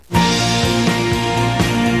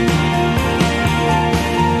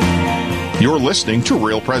You're listening to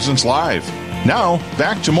Real Presence Live. Now,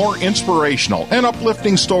 back to more inspirational and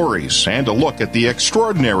uplifting stories and a look at the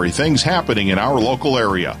extraordinary things happening in our local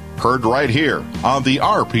area. Heard right here on the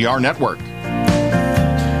RPR Network.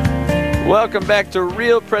 Welcome back to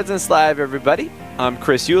Real Presence Live, everybody. I'm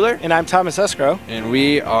Chris Euler. And I'm Thomas Escrow. And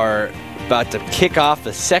we are about to kick off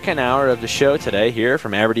the second hour of the show today here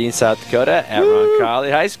from Aberdeen, South Dakota at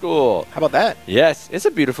Roncalli High School. How about that? Yes, it's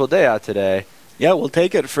a beautiful day out today. Yeah, we'll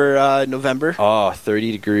take it for November. Oh,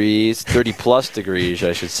 30 degrees, 30-plus degrees,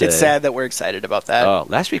 I should say. It's sad that we're excited about that. Oh,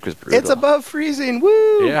 last week was brutal. It's above freezing.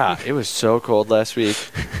 Woo! Yeah, it was so cold last week.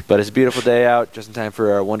 But it's a beautiful day out, just in time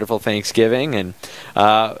for our wonderful Thanksgiving. And,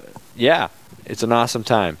 yeah, it's an awesome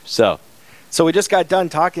time. So we just got done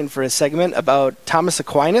talking for a segment about Thomas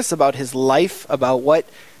Aquinas, about his life, about what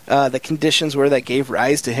the conditions were that gave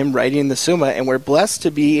rise to him writing the Summa. And we're blessed to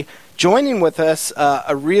be joining with us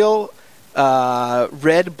a real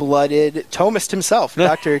red-blooded Thomist himself,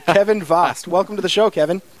 Dr. Kevin Vost. Welcome to the show,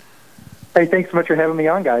 Kevin. Hey, thanks so much for having me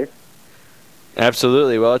on, guys.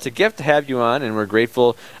 Absolutely. Well, it's a gift to have you on, and we're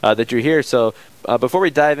grateful that you're here. So before we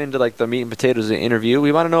dive into the meat and potatoes of the interview,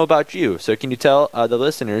 we want to know about you. So can you tell the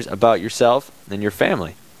listeners about yourself and your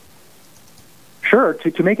family? Sure.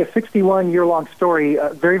 To make a 61-year-long story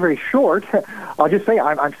very, very short, I'll just say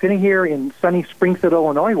I'm sitting here in sunny Springfield,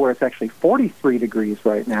 Illinois, where it's actually 43 degrees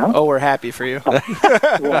right now. Oh, we're happy for you.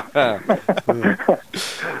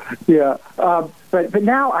 Yeah. But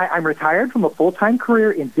now I'm retired from a full-time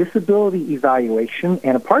career in disability evaluation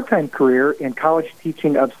and a part-time career in college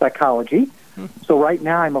teaching of psychology. So right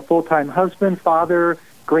now I'm a full-time husband, father,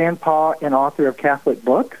 grandpa, and author of Catholic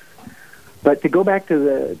books. But to go back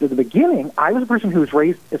to the beginning, I was a person who was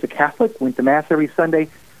raised as a Catholic, went to Mass every Sunday,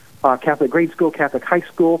 Catholic grade school, Catholic high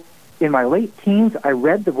school. In my late teens, I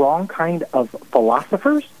read the wrong kind of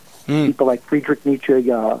philosophers, people like Friedrich Nietzsche,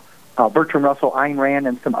 Bertrand Russell, Ayn Rand,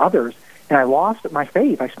 and some others, and I lost my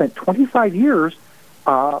faith. I spent 25 years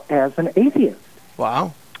as an atheist.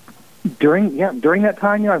 Wow. During that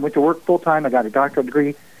time, I went to work full-time. I got a doctoral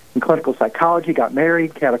degree in clinical psychology, got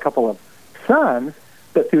married, had a couple of sons.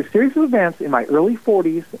 But through a series of events in my early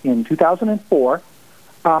 40s, in 2004,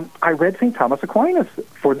 I read St. Thomas Aquinas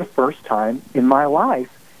for the first time in my life.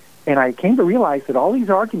 And I came to realize that all these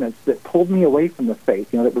arguments that pulled me away from the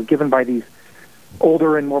faith, that were given by these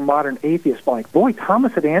older and more modern atheists,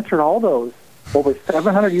 Thomas had answered all those over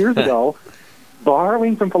 700 years ago,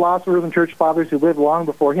 borrowing from philosophers and church fathers who lived long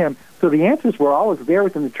before him. So the answers were always there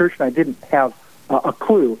within the church, and I didn't have a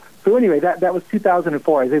clue. So anyway, that was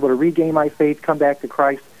 2004. I was able to regain my faith, come back to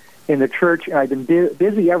Christ in the church, and I've been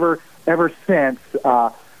busy ever since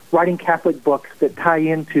writing Catholic books that tie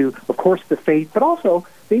into, of course, the faith, but also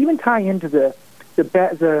they even tie into the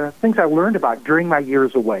things I learned about during my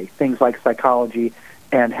years away, things like psychology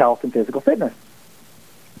and health and physical fitness.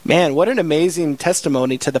 Man, what an amazing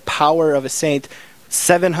testimony to the power of a saint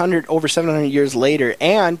over 700 years later,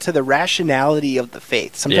 and to the rationality of the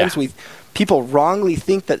faith. Sometimes people wrongly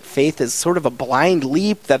think that faith is sort of a blind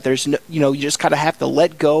leap, that there's no, you just kind of have to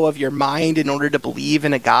let go of your mind in order to believe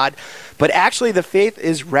in a God. But actually the faith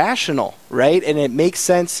is rational, right? And it makes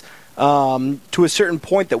sense to a certain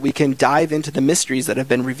point that we can dive into the mysteries that have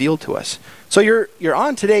been revealed to us. So you're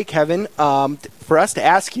on today, Kevin, for us to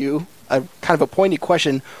ask you a kind of a pointed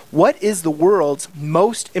question. What is the world's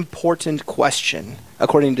most important question,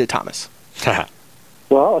 according to Thomas?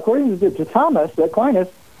 Well, according to Thomas Aquinas,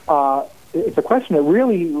 it's a question that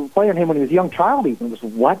really played on him when he was a young child even. It was,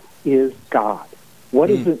 what is God? What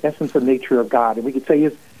is the essence and nature of God? And we could say,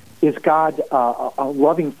 is God a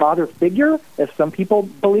loving father figure, as some people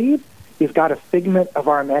believe? Is God a figment of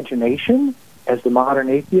our imagination, as the modern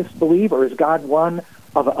atheists believe? Or is God one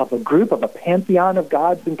of a group, of a pantheon of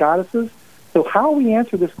gods and goddesses? So how we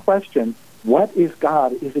answer this question, what is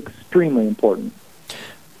God, is extremely important.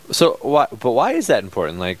 So, why is that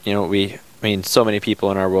important? So many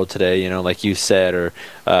people in our world today, like you said, or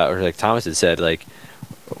like Thomas had said,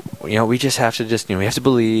 we just have to we have to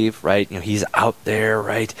believe, right? He's out there,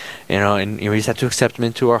 right? And we just have to accept him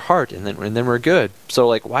into our heart, and then we're good.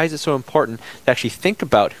 So, why is it so important to actually think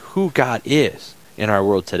about who God is in our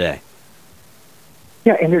world today?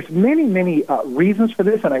 Yeah, and there's many, many reasons for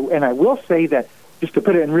this, and I will say that, just to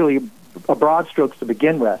put it in really broad strokes to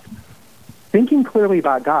begin with, thinking clearly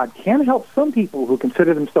about God can help some people who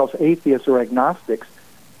consider themselves atheists or agnostics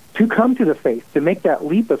to come to the faith, to make that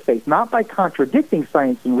leap of faith, not by contradicting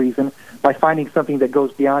science and reason, by finding something that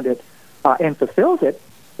goes beyond it and fulfills it,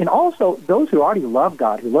 and also those who already love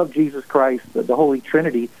God, who love Jesus Christ, the Holy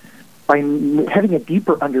Trinity, by having a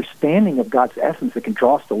deeper understanding of God's essence that can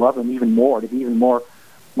draw us to love Him even more, to be even more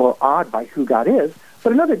awed by who God is.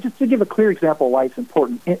 But another, just to give a clear example of why it's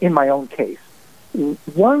important in my own case,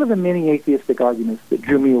 one of the many atheistic arguments that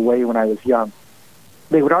drew me away when I was young,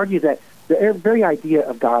 they would argue that the very idea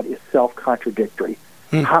of God is self-contradictory.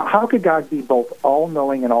 How could God be both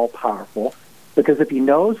all-knowing and all-powerful? Because if he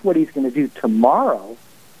knows what he's going to do tomorrow,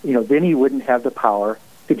 then he wouldn't have the power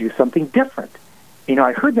to do something different.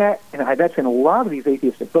 I heard that, and that's in a lot of these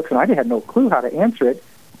atheistic books, and I had no clue how to answer it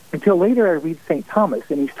until later I read St. Thomas,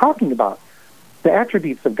 and he's talking about the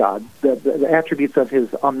attributes of God, the attributes of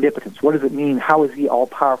his omnipotence. What does it mean? How is he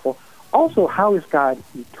all-powerful? Also, how is God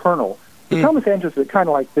eternal? Thomas answers it kind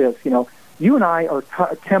of like this, you and I are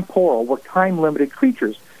temporal. We're time-limited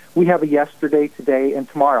creatures. We have a yesterday, today, and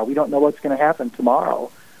tomorrow. We don't know what's going to happen tomorrow.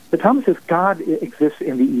 But Thomas says God exists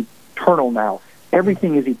in the eternal now.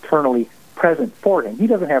 Everything is eternally present for him. He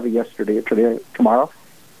doesn't have a yesterday or today, tomorrow.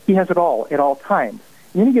 He has it all at all times.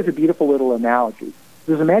 And then he gives a beautiful little analogy. He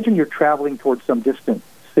says, imagine you're traveling towards some distant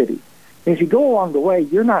city. And as you go along the way,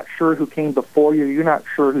 you're not sure who came before you. You're not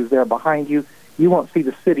sure who's there behind you. You won't see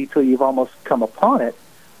the city till you've almost come upon it.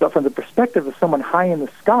 But from the perspective of someone high in the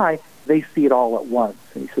sky, they see it all at once.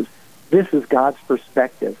 And he says, this is God's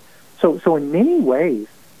perspective. So in many ways,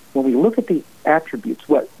 when we look at the attributes,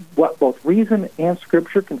 what both reason and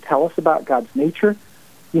Scripture can tell us about God's nature,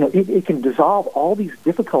 it can dissolve all these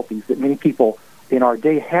difficulties that many people in our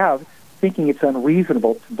day have, thinking it's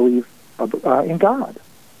unreasonable to believe in God.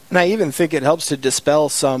 And I even think it helps to dispel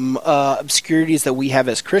some obscurities that we have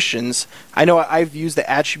as Christians. I know I've used the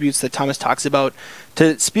attributes that Thomas talks about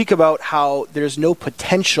to speak about how there's no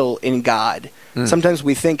potential in God. Sometimes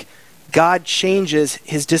we think God changes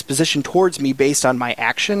his disposition towards me based on my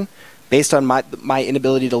action, based on my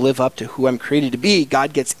inability to live up to who I'm created to be.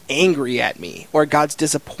 God gets angry at me, or God's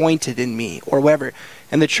disappointed in me, or whatever.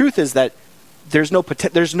 And the truth is that there's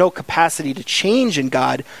no capacity to change in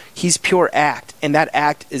God. He's pure act, and that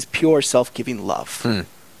act is pure self-giving love.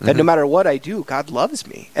 That no matter what I do, God loves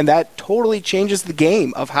me. And that totally changes the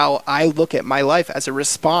game of how I look at my life as a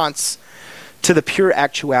response to the pure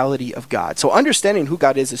actuality of God. So understanding who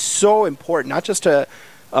God is so important, not just to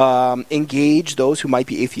engage those who might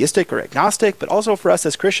be atheistic or agnostic, but also for us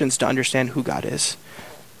as Christians to understand who God is.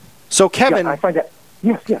 So Kevin... Yeah, I find that...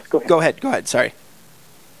 Yes, go ahead. Go ahead, sorry.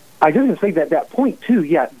 I was going to say that point, too,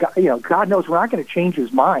 God knows we're not going to change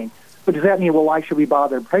his mind. But does that mean, well, why should we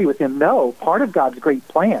bother and pray with him? No, part of God's great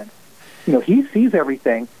plan. He sees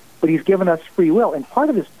everything, but he's given us free will. And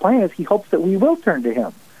part of his plan is he hopes that we will turn to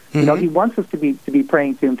him. He wants us to be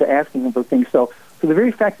praying to him, to asking him for things. So the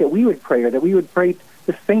very fact that we would pray, or that we would pray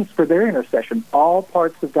the saints for their intercession, all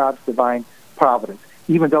parts of God's divine providence,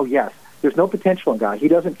 even though, yes, there's no potential in God. He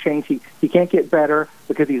doesn't change. He can't get better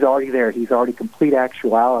because he's already there. He's already complete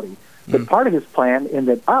actuality. But part of his plan, in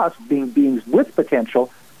that us, being beings with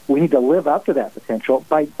potential, we need to live up to that potential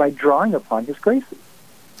by drawing upon his graces.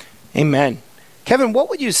 Amen. Kevin, what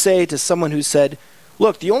would you say to someone who said,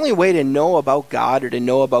 look, the only way to know about God or to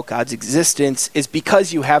know about God's existence is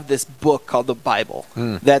because you have this book called the Bible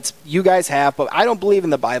that's you guys have, but I don't believe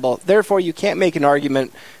in the Bible, therefore you can't make an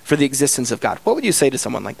argument for the existence of God. What would you say to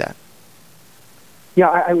someone like that? Yeah,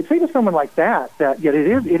 I would say to someone like that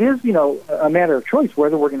it is a matter of choice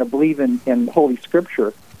whether we're going to believe in Holy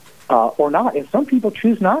Scripture or not. And some people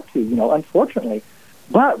choose not to, unfortunately.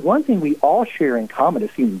 But one thing we all share in common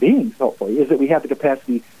as human beings, hopefully, is that we have the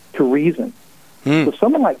capacity to reason. So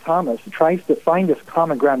someone like Thomas tries to find this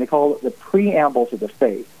common ground. They call it the preambles of the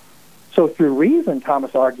faith. So through reason,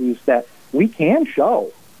 Thomas argues that we can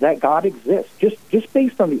show that God exists just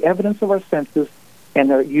based on the evidence of our senses and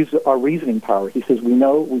our reasoning power. He says we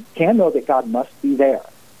can know that God must be there.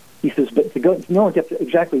 He says, but to know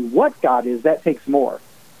exactly what God is, that takes more.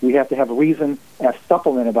 We have to have a reason as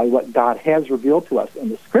supplemented by what God has revealed to us in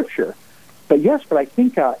the Scripture. But I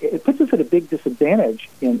think it puts us at a big disadvantage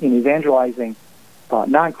in evangelizing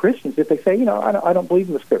non-Christians if they say, I don't believe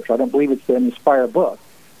in the Scripture. I don't believe it's an inspired book.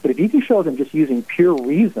 But if you can show them just using pure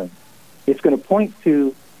reason, it's going to point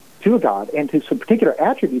to a God and to some particular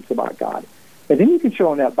attributes about God. And then you can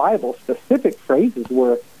show in that Bible specific phrases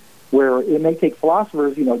where it may take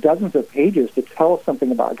philosophers, dozens of pages to tell us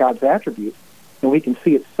something about God's attributes, and we can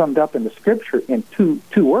see it summed up in the Scripture in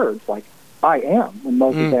two words, like "I am." When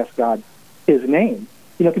Moses asked God his name,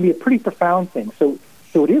 it can be a pretty profound thing. So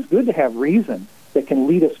it is good to have reason that can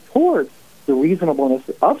lead us towards the reasonableness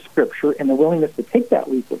of Scripture and the willingness to take that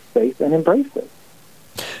leap of faith and embrace it.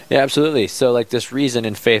 Yeah, absolutely. So like this reason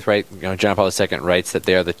and faith, right? John Paul II writes that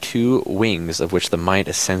they are the two wings of which the mind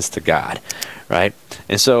ascends to God, right?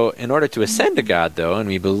 And so in order to ascend to God, though, and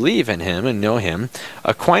we believe in him and know him,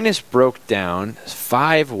 Aquinas broke down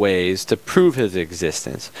 5 ways to prove his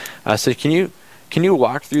existence. So can you can you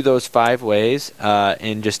walk through those 5 ways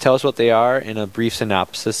and just tell us what they are in a brief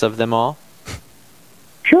synopsis of them all?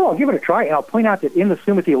 Sure, I'll give it a try, and I'll point out that in the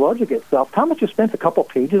Summa Theologica itself, Thomas just spends a couple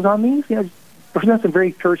pages on these. Presents them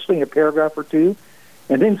very tersely in a paragraph or two,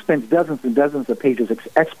 and then spends dozens and dozens of pages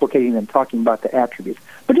explicating them, talking about the attributes.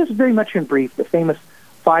 But just very much in brief, the famous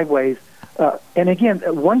 5 ways. And again,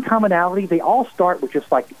 one commonality, they all start with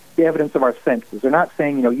just like the evidence of our senses. They're not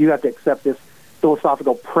saying, you have to accept this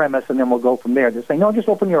philosophical premise and then we'll go from there. They're saying, no, just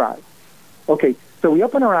open your eyes. Okay, so we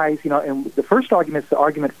open our eyes, and the first argument is the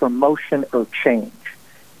argument for motion or change.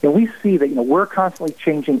 And we see that, we're constantly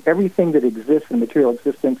changing. Everything that exists in material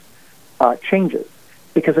existence changes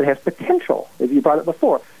because it has potential, as you brought it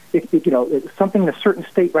before. Something in a certain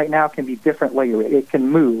state right now can be different later. It can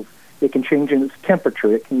move. It can change in its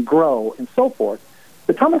temperature. It can grow, and so forth.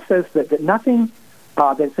 But Thomas says that nothing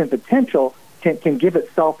that's in potential can give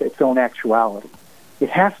itself its own actuality.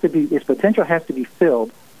 Its potential has to be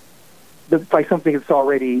filled by something that's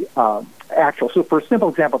already actual. So for a simple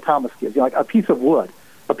example Thomas gives, like a piece of wood.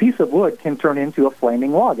 A piece of wood can turn into a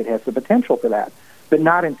flaming log. It has the potential for that. But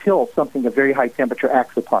not until something of very high temperature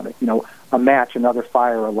acts upon it, a match, another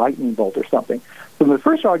fire, a lightning bolt or something. So the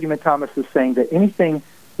first argument, Thomas is saying that anything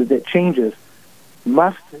that changes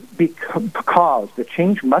must be caused. The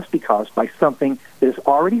change must be caused by something that is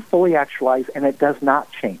already fully actualized and it does not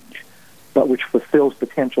change, but which fulfills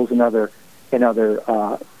potentials in other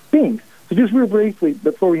beings. So just real briefly,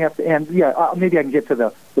 before we have to end, maybe I can get to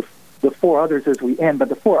the 4 others as we end, but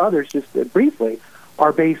the 4 others, just briefly,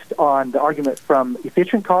 are based on the argument from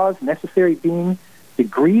efficient cause, necessary being,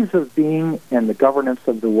 degrees of being, and the governance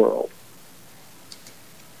of the world.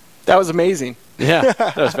 That was amazing. Yeah,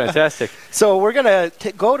 that was fantastic. So we're going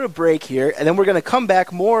to go to break here, and then we're going to come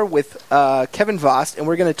back more with Kevin Vost, and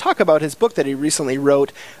we're going to talk about his book that he recently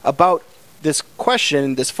wrote about this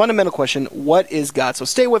question, this fundamental question, what is God? So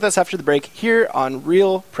stay with us after the break here on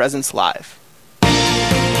Real Presence Live.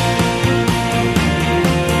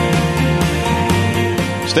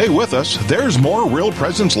 Stay with us. There's more Real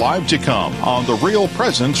Presence Live to come on the Real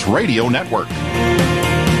Presence Radio Network.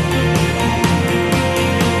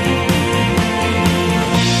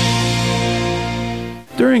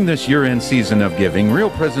 During this year-end season of giving, Real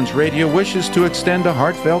Presence Radio wishes to extend a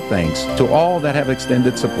heartfelt thanks to all that have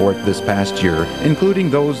extended support this past year,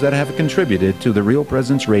 including those that have contributed to the Real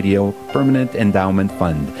Presence Radio Permanent Endowment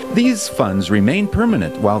Fund. These funds remain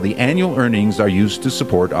permanent while the annual earnings are used to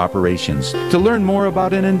support operations. To learn more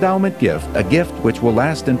about an endowment gift, a gift which will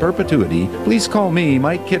last in perpetuity, please call me,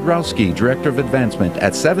 Mike Kidrowski, Director of Advancement,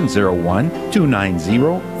 at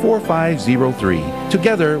 701-290-4503.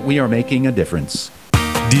 Together, we are making a difference.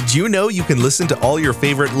 Did you know you can listen to all your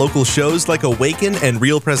favorite local shows like Awaken and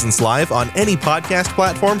Real Presence Live on any podcast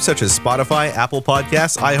platform such as Spotify, Apple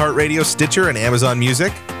Podcasts, iHeartRadio, Stitcher, and Amazon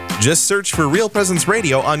Music? Just search for Real Presence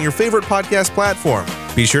Radio on your favorite podcast platform.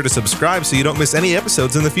 Be sure to subscribe so you don't miss any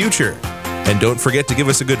episodes in the future. And don't forget to give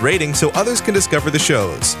us a good rating so others can discover the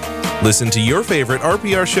shows. Listen to your favorite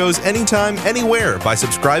RPR shows anytime, anywhere by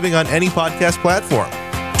subscribing on any podcast platform.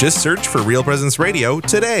 Just search for Real Presence Radio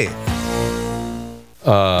today.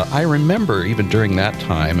 I remember even during that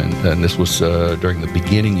time, and this was during the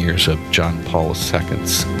beginning years of John Paul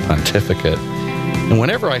II's pontificate, and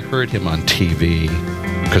whenever I heard him on TV,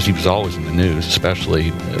 because he was always in the news, especially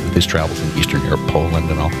with his travels in Eastern Europe, Poland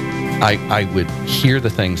and all, I would hear the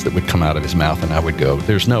things that would come out of his mouth, and I would go,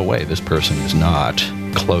 there's no way this person is not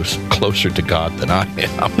closer to God than I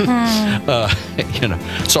am.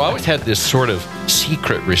 So I always had this sort of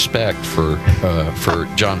secret respect for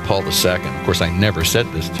John Paul II. Of course, I never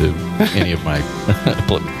said this to any of my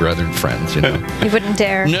brethren friends. You wouldn't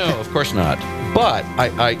dare. No, of course not. But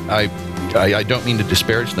I don't mean to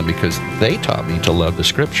disparage them because they taught me to love the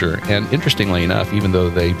Scripture. And interestingly enough, even though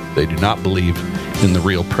they do not believe in the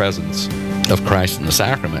real presence of Christ in the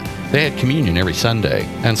sacrament, they had communion every Sunday.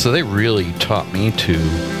 And so they really taught me to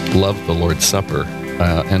love the Lord's Supper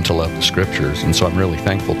and to love the Scriptures. And so I'm really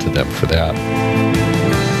thankful to them for that.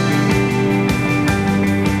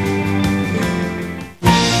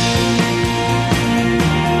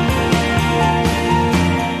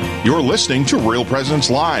 You're listening to Real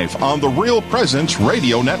Presence Live on the Real Presence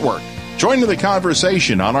Radio Network. Join in the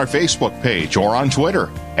conversation on our Facebook page or on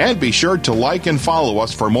Twitter. And be sure to like and follow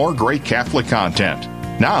us for more great Catholic content.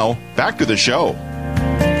 Now, back to the show.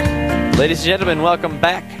 Ladies and gentlemen, welcome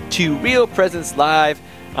back to Real Presence Live.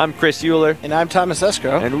 I'm Chris Euler. And I'm Thomas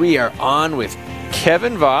Escrow. And we are on with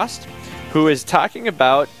Kevin Vost, who is talking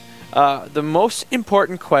about the most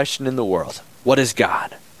important question in the world. What is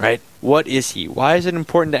God? Right? What is he? Why is it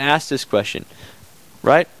important to ask this question?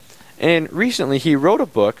 Right? And recently he wrote a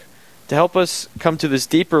book to help us come to this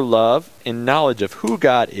deeper love and knowledge of who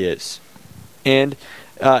God is. And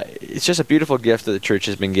it's just a beautiful gift that the church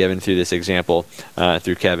has been given through this example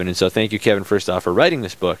through Kevin. And so thank you, Kevin, first off, for writing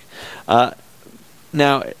this book.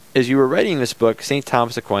 Now, as you were writing this book, St.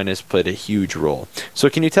 Thomas Aquinas played a huge role. So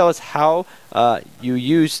can you tell us how you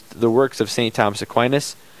used the works of St. Thomas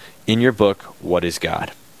Aquinas in your book, What is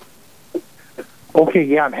God? Okay,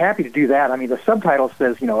 yeah, I'm happy to do that. I mean, the subtitle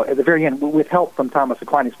says, at the very end, with help from Thomas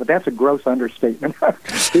Aquinas, but that's a gross understatement.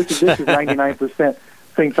 This is 99%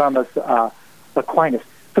 St. Thomas Aquinas.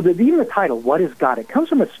 So even the title, What is God? It comes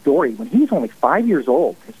from a story. When he was only 5 years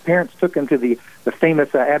old, his parents took him to the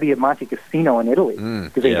famous Abbey of Monte Cassino in Italy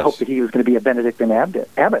because they hoped that he was going to be a Benedictine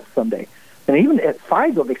abbot someday. And even at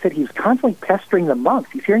 5, though, they said he was constantly pestering the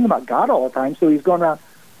monks. He's hearing about God all the time, so he's going around,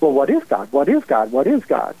 well, what is God? What is God? What is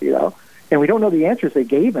God? And we don't know the answers they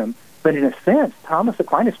gave him, but in a sense, Thomas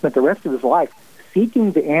Aquinas spent the rest of his life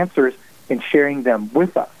seeking the answers and sharing them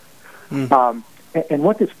with us. And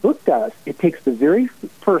what this book does, it takes the very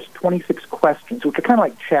first 26 questions, which are kind of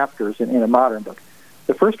like chapters in a modern book.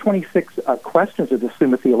 The first 26 questions of the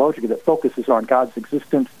Summa Theologica that focuses on God's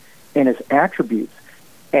existence and his attributes.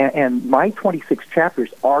 And my 26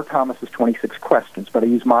 chapters are Thomas's 26 questions, but I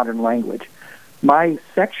use modern language. My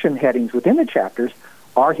section headings within the chapters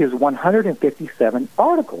are his 157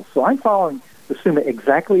 articles. So I'm following the Summa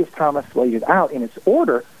exactly as Thomas laid it out in its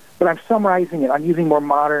order, but I'm summarizing it. I'm using more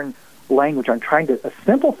modern language. I'm trying to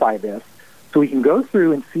simplify this so we can go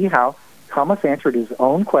through and see how Thomas answered his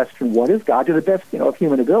own question, what is God, to the best of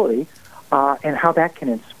human ability, and how that can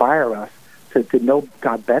inspire us to know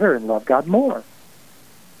God better and love God more.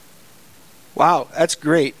 Wow, that's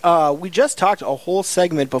great. We just talked a whole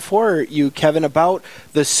segment before you, Kevin, about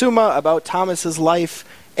the Summa, about Thomas's life,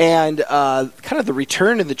 and kind of the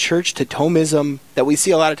return of the church to Thomism that we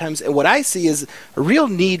see a lot of times. And what I see is a real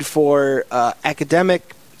need for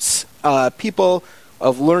academics, people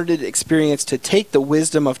of learned experience, to take the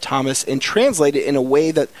wisdom of Thomas and translate it in a way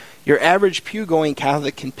that your average pew-going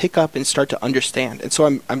Catholic can pick up and start to understand. And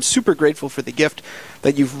so I'm super grateful for the gift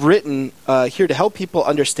that you've written here to help people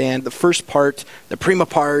understand the first part, the prima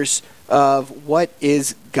pars of what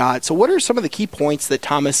is God. So what are some of the key points that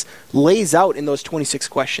Thomas lays out in those 26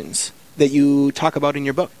 questions that you talk about in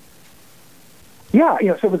your book? Yeah,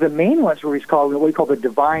 so the main ones were what we call the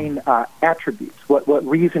divine attributes, what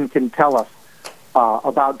reason can tell us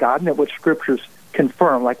about God, and what scriptures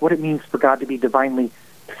confirm, like what it means for God to be divinely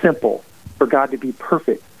simple, for God to be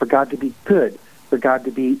perfect, for God to be good, for God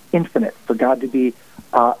to be infinite, for God to be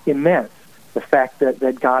immense, the fact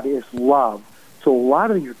that God is love. So a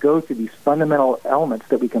lot of these go through these fundamental elements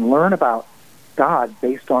that we can learn about God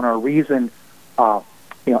based on our reason,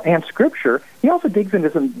 and scripture. He also digs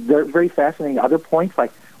into some very fascinating other points,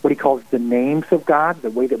 like what he calls the names of God,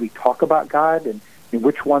 the way that we talk about God, and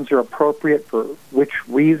which ones are appropriate for which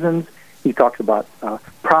reasons. He talks about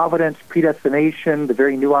providence, predestination, the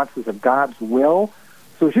very nuances of God's will.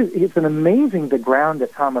 So it's an amazing the ground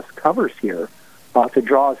that Thomas covers here to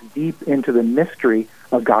draw us deep into the mystery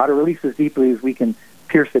of God, or at least as deeply as we can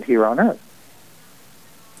pierce it here on earth.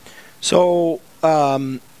 So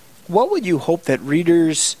what would you hope that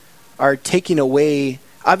readers are taking away?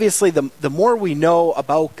 Obviously, the more we know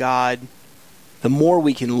about God, the more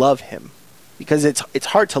we can love him. Because it's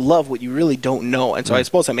hard to love what you really don't know, and so I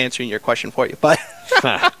suppose I'm answering your question for you. But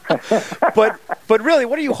but really,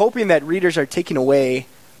 what are you hoping that readers are taking away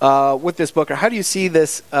with this book, or how do you see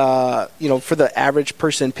this? For the average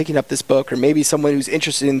person picking up this book, or maybe someone who's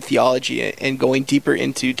interested in theology and going deeper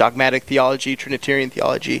into dogmatic theology, Trinitarian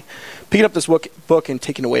theology, picking up this book and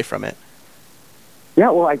taking away from it.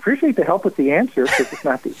 Yeah, well, I appreciate the help with the answer because it's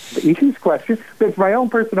not the easiest question, but for my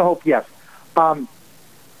own personal hope, yes.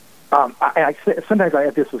 Sometimes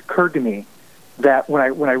this has occurred to me that when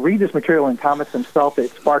I read this material in Thomas himself,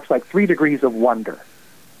 it sparks like 3 degrees of wonder.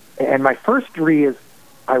 And my first degree is,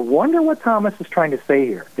 I wonder what Thomas is trying to say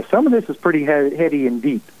here. Because some of this is pretty heady and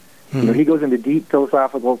deep. He goes into deep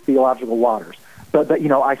philosophical, theological waters. But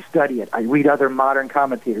I study it. I read other modern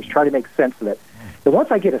commentators, try to make sense of it. And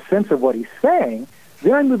once I get a sense of what he's saying,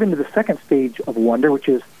 then I move into the second stage of wonder, which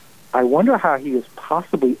is, I wonder how he is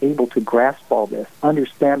possibly able to grasp all this,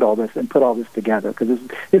 understand all this, and put all this together, because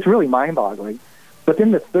it's really mind-boggling. But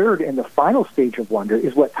then the third and the final stage of wonder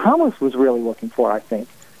is what Thomas was really looking for, I think.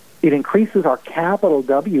 It increases our capital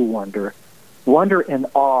W wonder and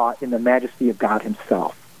awe in the majesty of God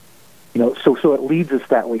himself. So it leads us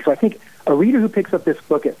that way. So I think a reader who picks up this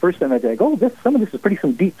book at first and they go, some of this is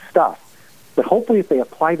some deep stuff. But hopefully if they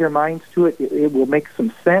apply their minds to it, it will make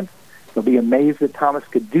some sense. They'll be amazed that Thomas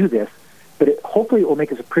could do this, but hopefully it will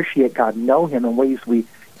make us appreciate God, know him in ways we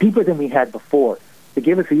deeper than we had before, to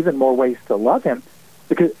give us even more ways to love him.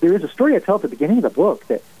 Because there is a story I tell at the beginning of the book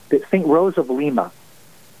that St. Rose of Lima,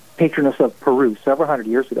 patroness of Peru several hundred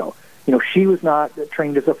years ago, she was not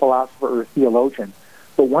trained as a philosopher or a theologian,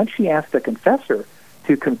 but once she asked a confessor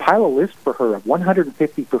to compile a list for her of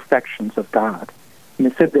 150 perfections of God. And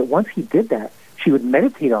it said that once he did that, she would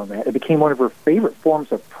meditate on that. It became one of her favorite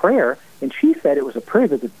forms of prayer, and she said it was a prayer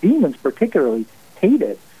that the demons particularly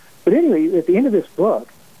hated. But anyway, at the end of this book,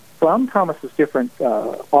 from Thomas's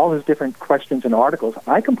all his different questions and articles,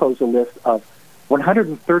 I composed a list of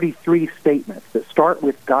 133 statements that start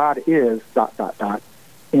with God is ...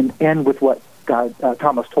 and end with what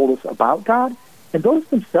Thomas told us about God. And those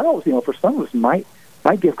themselves, for some of us, might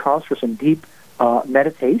give cause for some deep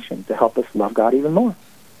meditation to help us love God even more.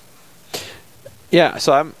 Yeah,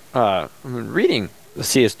 so I'm reading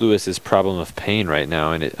C.S. Lewis's Problem of Pain right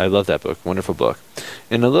now, and I love that book, wonderful book.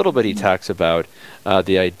 And a little bit he talks about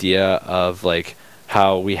the idea of like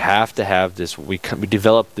how we have to have this, we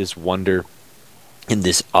develop this wonder and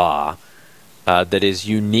this awe that is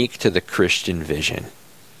unique to the Christian vision.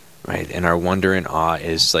 Right, and our wonder and awe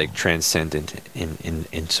is like transcendent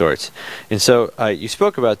in sorts. And so you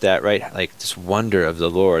spoke about that, right? Like this wonder of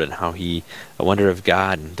the Lord and how a wonder of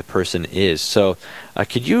God and the person is. So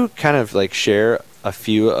could you kind of like share a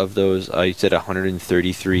few of those, you said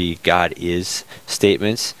 133 God is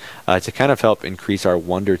statements to kind of help increase our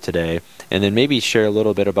wonder today, and then maybe share a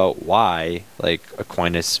little bit about why, like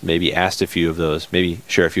Aquinas maybe asked a few of those, maybe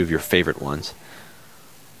share a few of your favorite ones.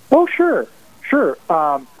 Oh, sure.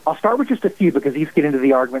 I'll start with just a few because these get into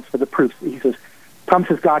the arguments for the proofs. Thomas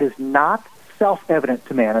says God is not self-evident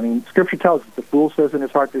to man. I mean, Scripture tells us the fool says in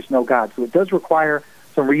his heart there's no God. So it does require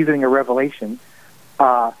some reasoning or revelation.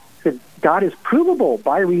 Said God is provable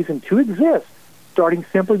by reason to exist, starting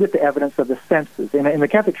simply with the evidence of the senses. And the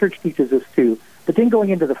Catholic Church teaches this too. But then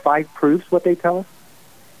going into the 5 proofs, what they tell us,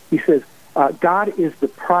 he says, God is the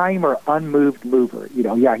prime or unmoved mover.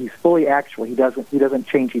 He's fully actual. He doesn't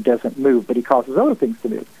change. He doesn't move, but he causes other things to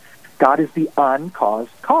move. God is the uncaused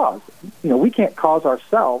cause. We can't cause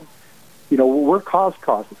ourselves. We're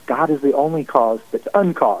causes. God is the only cause that's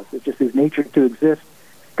uncaused. It's just his nature to exist.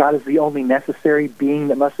 God is the only necessary being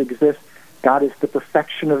that must exist. God is the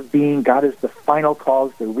perfection of being. God is the final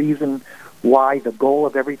cause, the reason why, the goal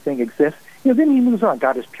of everything exists. Then he moves on.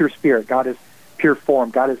 God is pure spirit. God is pure form.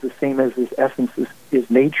 God is the same as his essence, his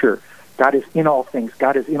nature. God is in all things.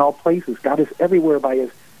 God is in all places. God is everywhere by his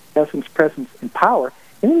essence, presence, and power.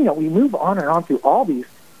 And then, we move on and on through all these,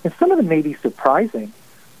 and some of them may be surprising.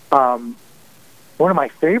 One of my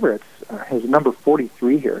favorites is number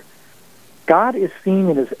 43 here. God is seen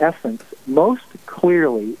in his essence most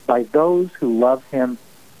clearly by those who love him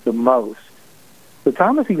the most. So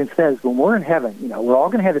Thomas even says when we're in heaven, we're all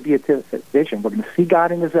going to have the beatific vision. We're going to see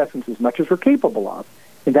God in his essence as much as we're capable of,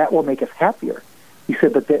 and that will make us happier. He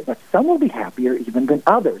said, but some will be happier even than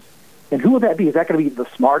others. And who will that be? Is that going to be the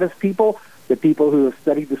smartest people, the people who have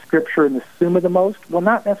studied the Scripture and the Summa the most? Well,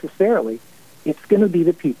 not necessarily. It's going to be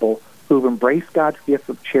the people who have embraced God's gift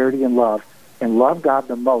of charity and love God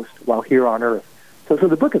the most while here on earth. So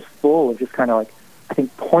the book is full of just kind of like, I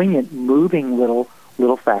think, poignant, moving little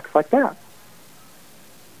facts like that.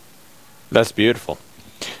 That's beautiful.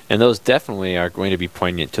 And those definitely are going to be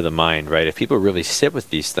poignant to the mind, right? If people really sit with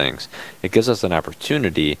these things, it gives us an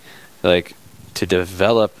opportunity, to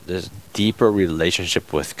develop this deeper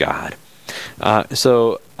relationship with God.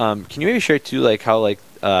 So can you maybe share too, how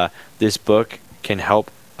this book can help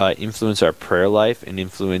influence our prayer life and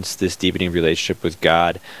influence this deepening relationship with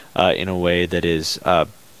God in a way that is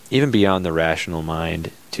even beyond the rational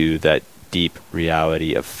mind to that deep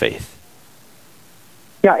reality of faith?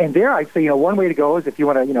 Yeah, and there I'd say, one way to go is if you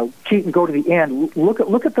want to, cheat and go to the end,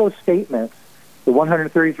 look at those statements, the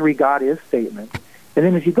 133 God is statements. And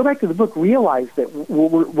then as you go back to the book, realize that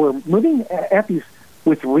we're moving at these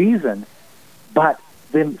with reason, but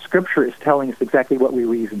then Scripture is telling us exactly what we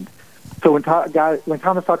reasoned. So when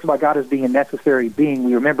Thomas talks about God as being a necessary being,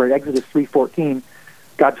 we remember at Exodus 3:14,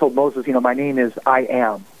 God told Moses, my name is I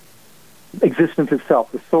am. Existence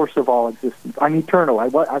itself, the source of all existence. I'm eternal.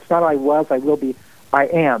 It's not I was, I will be. I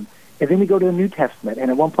am. And then we go to the New Testament, and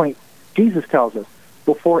at one point, Jesus tells us,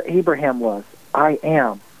 before Abraham was, I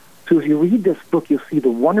am. So as you read this book, you'll see the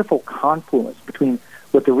wonderful confluence between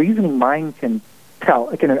what the reasoning mind can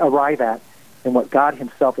arrive at, and what God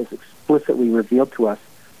himself has explicitly revealed to us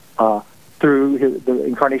through the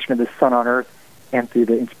incarnation of his Son on earth and through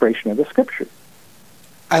the inspiration of the Scriptures.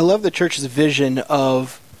 I love the Church's vision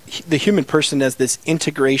of the human person as this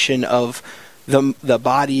integration of the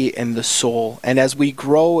body and the soul. And as we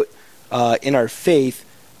grow in our faith,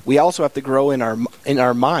 we also have to grow in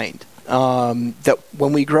our mind. That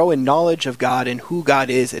when we grow in knowledge of God and who God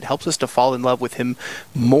is, it helps us to fall in love with Him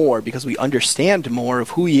more because we understand more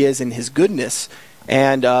of who He is and His goodness.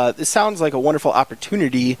 And this sounds like a wonderful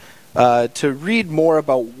opportunity to read more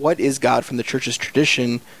about what is God from the church's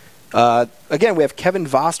tradition. Again, we have Kevin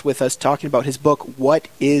Vost with us talking about his book, What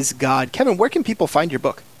is God? Kevin, where can people find your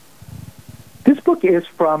book? This book is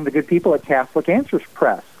from the good people at Catholic Answers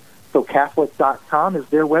Press. So Catholic.com is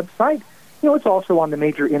their website. It's also on the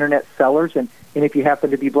major internet sellers, and if you happen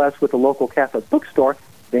to be blessed with a local Catholic bookstore,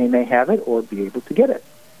 they may have it or be able to get it.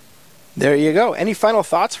 There you go. Any final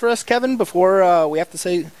thoughts for us, Kevin, before we have to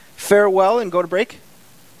say farewell and go to break?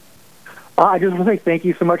 I just want to say thank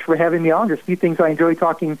you so much for having me on. There's a few things I enjoy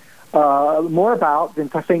talking more about than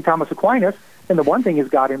St. Thomas Aquinas, and the one thing is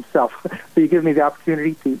God Himself. So you give me the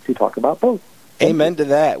opportunity to talk about both. Amen to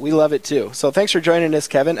that. We love it too. So thanks for joining us,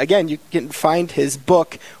 Kevin. Again, you can find his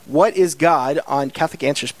book, What is God, on Catholic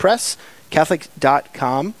Answers Press,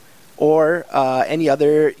 Catholic.com, or any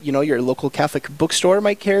other, your local Catholic bookstore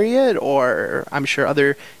might carry it, or I'm sure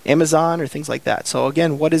other Amazon or things like that. So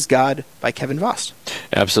again, What is God by Kevin Vost.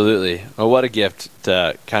 Absolutely. Well, what a gift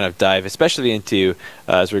to kind of dive, especially into,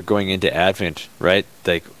 as we're going into Advent, right?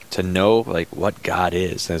 Like, to know what God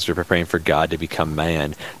is as we're preparing for God to become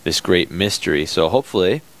man, this great mystery. So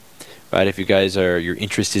hopefully, right, if you guys your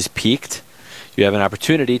interest is piqued, you have an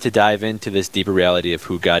opportunity to dive into this deeper reality of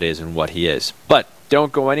who God is and what He is. But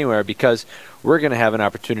don't go anywhere, because we're going to have an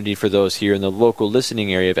opportunity for those here in the local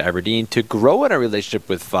listening area of Aberdeen to grow in our relationship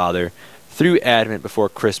with Father through Advent before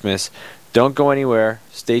Christmas. Don't go anywhere.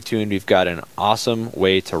 Stay tuned. We've got an awesome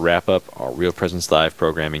way to wrap up our Real Presence Live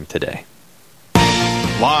programming today.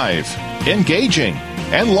 Live, engaging,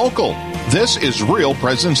 and local. This is Real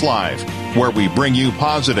Presence Live, where we bring you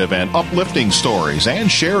positive and uplifting stories and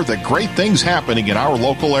share the great things happening in our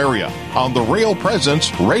local area on the Real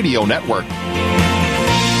Presence Radio Network.